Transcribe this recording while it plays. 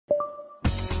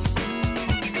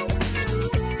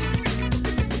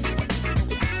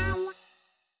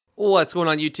What's going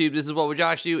on YouTube? This is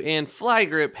wwjoshdew, and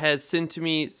FLYGRIP has sent to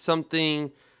me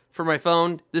something for my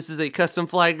phone. This is a custom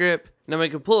FLYGRIP. Now, to be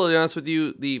completely honest with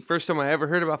you, the first time I ever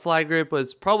heard about FLYGRIP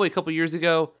was probably a couple years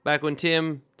ago, back when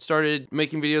Tim started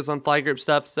making videos on FLYGRIP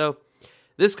stuff. So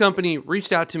this company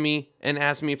reached out to me and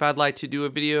asked me if I'd like to do a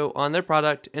video on their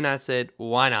product, and I said,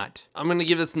 why not? I'm going to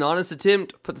give this an honest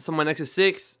attempt, put this on my Nexus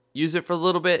 6, use it for a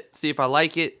little bit, see if I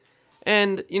like it,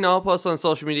 and, you know, I'll post on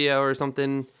social media or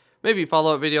something. Maybe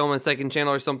follow-up video on my second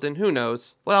channel or something, who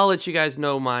knows. But I'll let you guys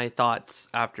know my thoughts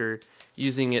after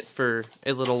using it for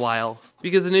a little while.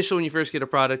 Because initially when you first get a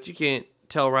product, you can't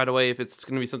tell right away if it's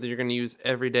going to be something you're going to use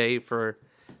every day for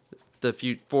the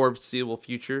foreseeable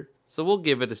future. So we'll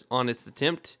give it an honest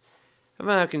attempt.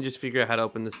 And I can just figure out how to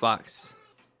open this box.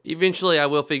 Eventually I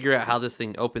will figure out how this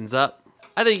thing opens up.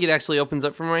 I think it actually opens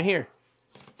up from right here.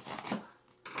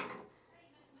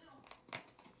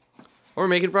 We're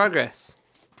making progress.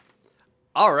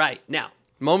 Alright, now,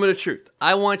 moment of truth.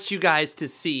 I want you guys to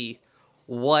see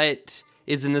what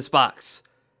is in this box.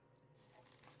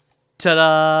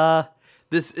 Ta-da!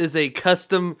 This is a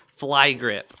custom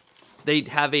FLYGRIP. They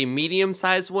have a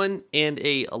medium-sized one and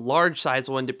a large-sized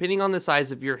one, depending on the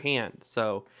size of your hand.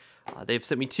 So, they've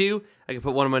sent me two. I can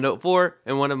put one on my Note 4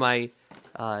 and one on my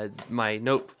my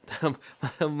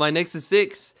Nexus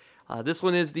 6. This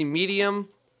one is the medium,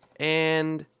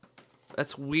 and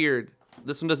that's weird.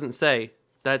 This one doesn't say.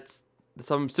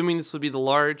 So I'm assuming this would be the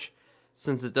large,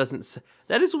 since it doesn't say.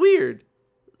 That is weird.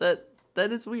 That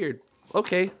is weird.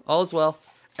 Okay, all is well.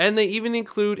 And they even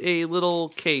include a little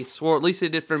case, or at least they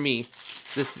did for me.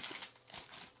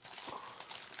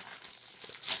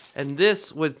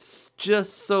 This was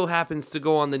just so happens to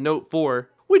go on the Note 4,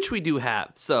 which we do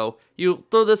have. So you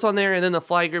throw this on there, and then the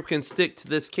FLYGRIP can stick to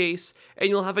this case, and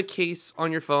you'll have a case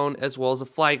on your phone as well as a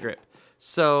FLYGRIP.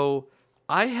 So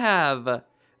I have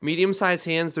medium-sized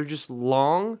hands. They're just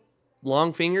long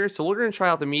fingers. So we're going to try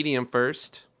out the medium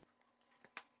first.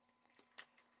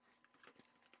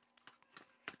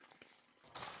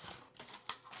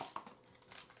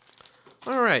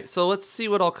 Alright, so let's see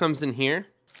what all comes in here.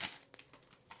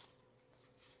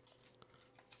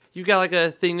 You got like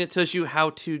a thing that tells you how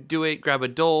to do it. Grab a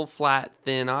dull, flat,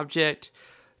 thin object.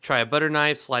 Try a butter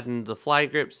knife, slide into the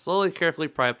FLYGRIP, slowly, carefully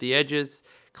pry up the edges.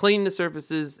 Clean the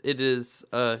surfaces. It is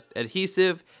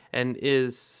adhesive and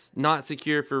is not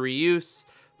secure for reuse.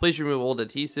 Please remove old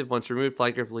adhesive. Once removed,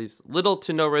 FLYGRIP leaves little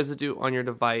to no residue on your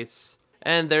device.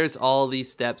 And there's all these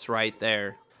steps right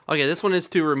there. Okay, this one is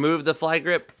to remove the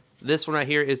FLYGRIP. This one right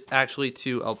here is actually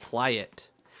to apply it.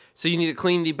 So you need to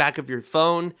clean the back of your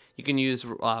phone. You can use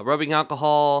rubbing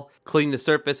alcohol, clean the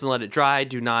surface and let it dry.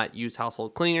 Do not use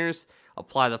household cleaners.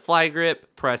 Apply the FLYGRIP.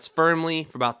 Press firmly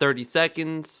for about 30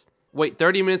 seconds. Wait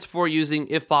 30 minutes before using.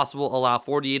 If possible, allow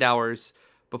 48 hours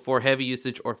before heavy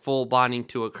usage or full bonding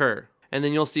to occur. And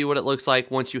then you'll see what it looks like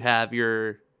once you have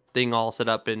your thing all set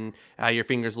up and how your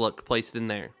fingers look placed in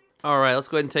there. Alright, let's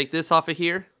go ahead and take this off of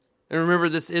here. And remember,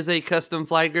 this is a custom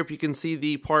FLYGRIP. You can see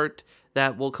the part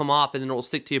that will come off and then it will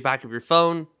stick to the back of your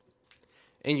phone.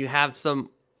 And you have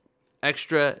some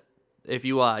extra if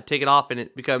you take it off and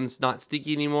it becomes not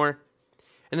sticky anymore.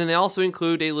 And then they also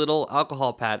include a little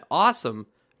alcohol pad. Awesome.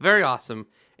 Very awesome.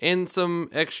 And some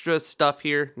extra stuff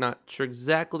here. Not sure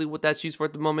exactly what that's used for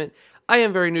at the moment. I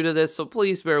am very new to this, so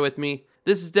please bear with me.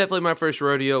 This is definitely my first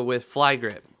rodeo with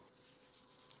FLYGRIP.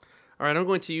 Alright, I'm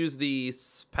going to use the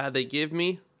pad they give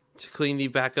me to clean the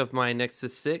back of my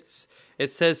Nexus 6.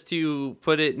 It says to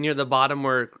put it near the bottom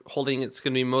where holding it's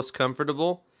going to be most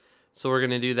comfortable. So we're going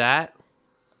to do that.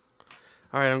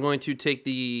 Alright, I'm going to take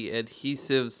the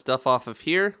adhesive stuff off of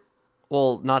here.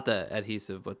 Well, not the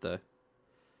adhesive, but the...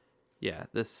 yeah,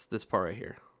 this part right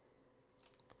here.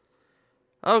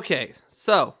 Okay,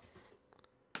 so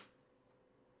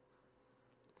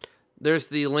there's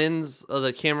the lens of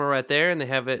the camera right there, and they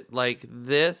have it like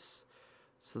this.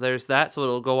 So there's that, so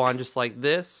it'll go on just like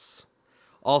this.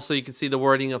 Also, you can see the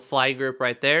wording of FLYGRIP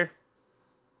right there.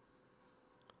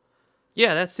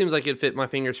 Yeah, that seems like it'd fit my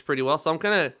fingers pretty well. So I'm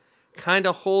gonna kind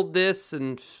of hold this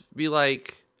and be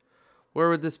like, where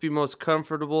would this be most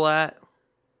comfortable at?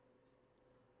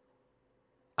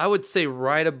 I would say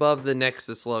right above the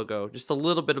Nexus logo, just a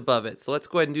little bit above it. So let's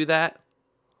go ahead and do that.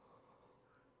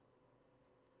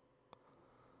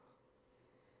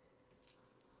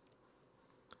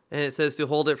 And it says to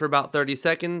hold it for about 30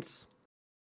 seconds.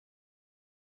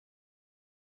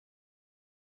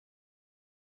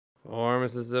 4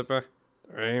 Mississippi,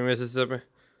 3 Mississippi,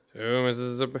 2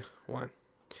 Mississippi, 1.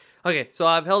 Okay, so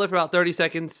I've held it for about 30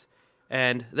 seconds.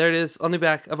 And there it is on the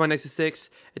back of my Nexus 6.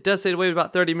 It does say to wait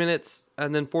about 30 minutes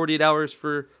and then 48 hours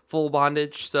for full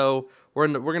bondage. So we're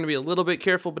going to be a little bit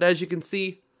careful. But as you can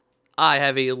see, I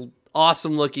have a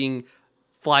awesome looking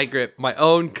FLYGRIP, my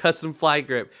own custom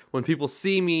FLYGRIP. When people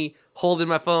see me holding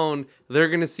my phone, they're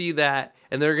going to see that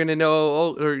and they're going to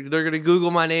know, or they're going to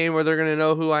Google my name, or they're going to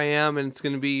know who I am, and it's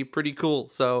going to be pretty cool.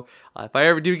 So if I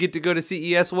ever do get to go to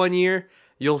CES one year,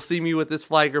 you'll see me with this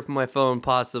FLYGRIP on my phone,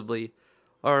 possibly.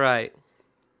 All right.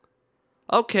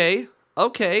 Okay,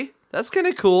 that's kind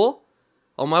of cool.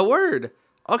 Oh my word.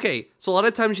 Okay, so a lot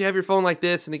of times you have your phone like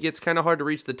this and it gets kind of hard to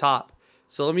reach the top.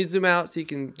 So let me zoom out so you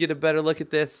can get a better look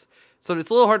at this. So it's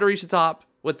a little hard to reach the top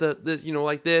with the you know,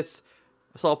 like this.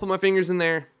 So I'll put my fingers in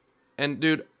there and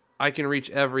dude, I can reach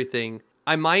everything.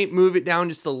 I might move it down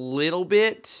just a little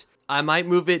bit.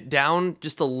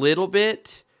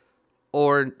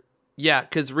 Or yeah,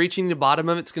 because reaching the bottom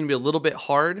of it's going to be a little bit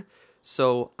hard.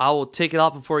 So I will take it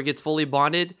off before it gets fully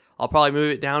bonded. I'll probably move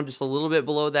it down just a little bit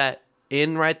below that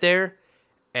end right there.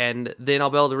 And then I'll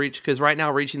be able to reach, because right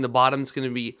now reaching the bottom is going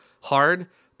to be hard.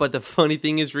 But the funny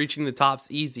thing is reaching the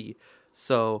top's easy.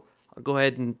 So I'll go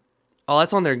ahead and, oh,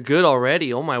 that's on there good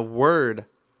already. Oh my word.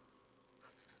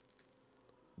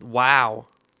 Wow.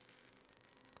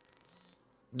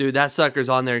 Dude, that sucker's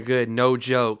on there good, no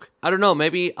joke. I don't know,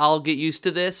 maybe I'll get used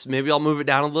to this. Maybe I'll move it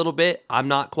down a little bit. I'm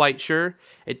not quite sure.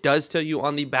 It does tell you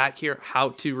on the back here how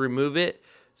to remove it.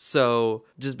 So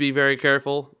just be very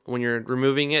careful when you're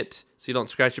removing it so you don't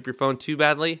scratch up your phone too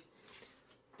badly.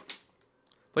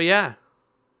 But yeah.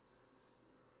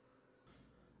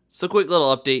 So quick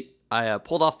little update. I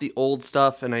pulled off the old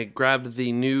stuff and I grabbed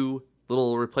the new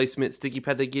little replacement sticky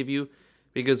pad they give you,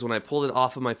 because when I pulled it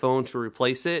off of my phone to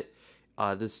replace it,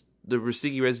 the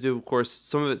sticky residue, of course,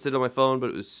 some of it stayed on my phone,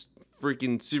 but it was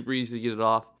freaking super easy to get it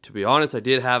off. To be honest, I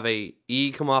did have a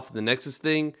E come off of the Nexus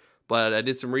thing, but I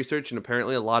did some research and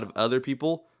apparently a lot of other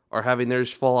people are having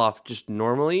theirs fall off just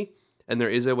normally. And there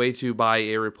is a way to buy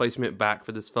a replacement back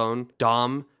for this phone.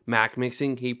 Dom Mac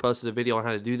Mixing, he posted a video on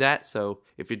how to do that. So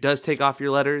if it does take off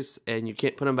your letters and you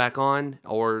can't put them back on,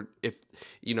 or if,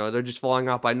 you know, they're just falling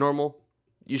off by normal,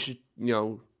 you should, you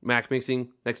know, Mac Mixing,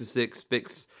 Nexus 6,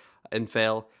 fix and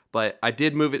fail. But I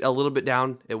did move it a little bit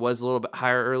down. It was a little bit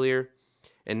higher earlier,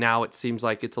 and now it seems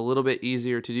like it's a little bit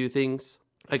easier to do things.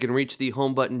 I can reach the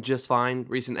home button just fine,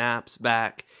 recent apps,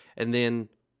 back, and then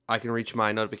I can reach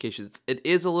my notifications. It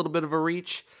is a little bit of a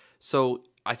reach, so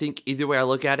I think either way I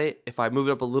look at it, if I move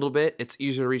it up a little bit, it's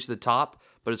easier to reach the top,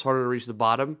 but it's harder to reach the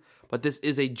bottom. But this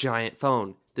is a giant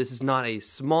phone. This is not a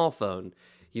small phone,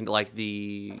 you know, like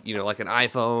like an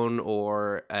iPhone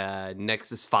or a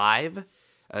Nexus 5.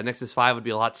 Nexus 5 would be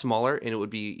a lot smaller, and it would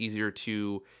be easier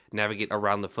to navigate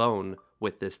around the phone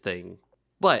with this thing.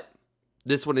 But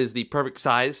this one is the perfect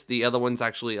size. The other one's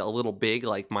actually a little big,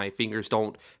 like my fingers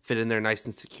don't fit in there nice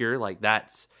and secure. Like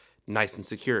that's nice and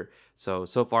secure. So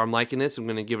far I'm liking this. I'm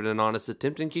going to give it an honest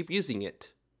attempt and keep using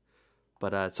it.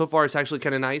 But so far it's actually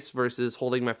kind of nice versus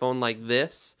holding my phone like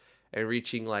this and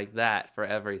reaching like that for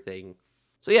everything.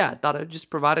 So yeah, I thought I'd just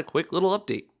provide a quick little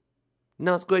update.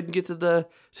 Now let's go ahead and get to the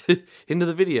into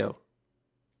the video.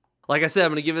 Like I said, I'm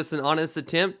going to give this an honest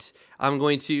attempt. I'm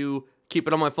going to keep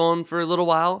it on my phone for a little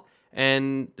while,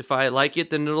 and if I like it,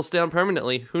 then it'll stay on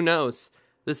permanently. Who knows?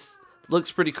 This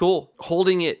looks pretty cool.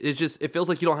 Holding it is just, it feels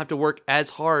like you don't have to work as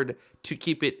hard to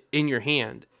keep it in your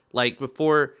hand. Like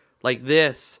before, like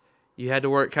this, you had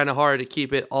to work kind of hard to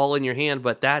keep it all in your hand,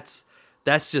 but that's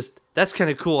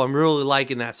kind of cool. I'm really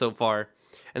liking that so far.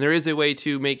 And there is a way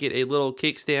to make it a little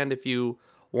kickstand if you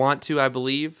want to, I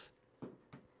believe.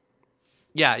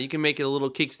 Yeah, you can make it a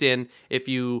little kickstand if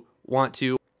you want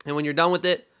to. And when you're done with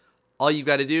it, all you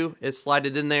got to do is slide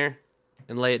it in there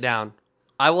and lay it down.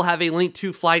 I will have a link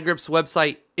to FLYGRIP's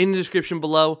website in the description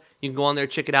below. You can go on there,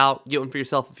 check it out, get one for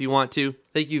yourself if you want to.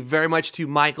 Thank you very much to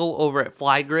Michael over at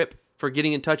FLYGRIP for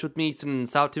getting in touch with me, sending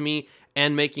this out to me,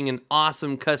 and making an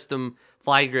awesome custom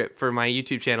FLYGRIP for my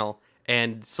YouTube channel.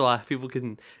 And so people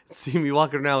can see me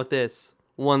walking around with this.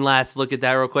 One last look at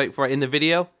that real quick before I end the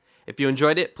video. If you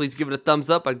enjoyed it, please give it a thumbs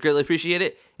up. I'd greatly appreciate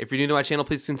it. If you're new to my channel,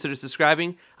 please consider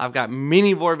subscribing. I've got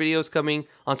many more videos coming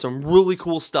on some really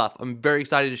cool stuff. I'm very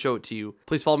excited to show it to you.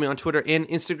 Please follow me on Twitter and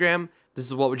Instagram. This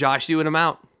is What Would Josh Do, and I'm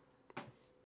out.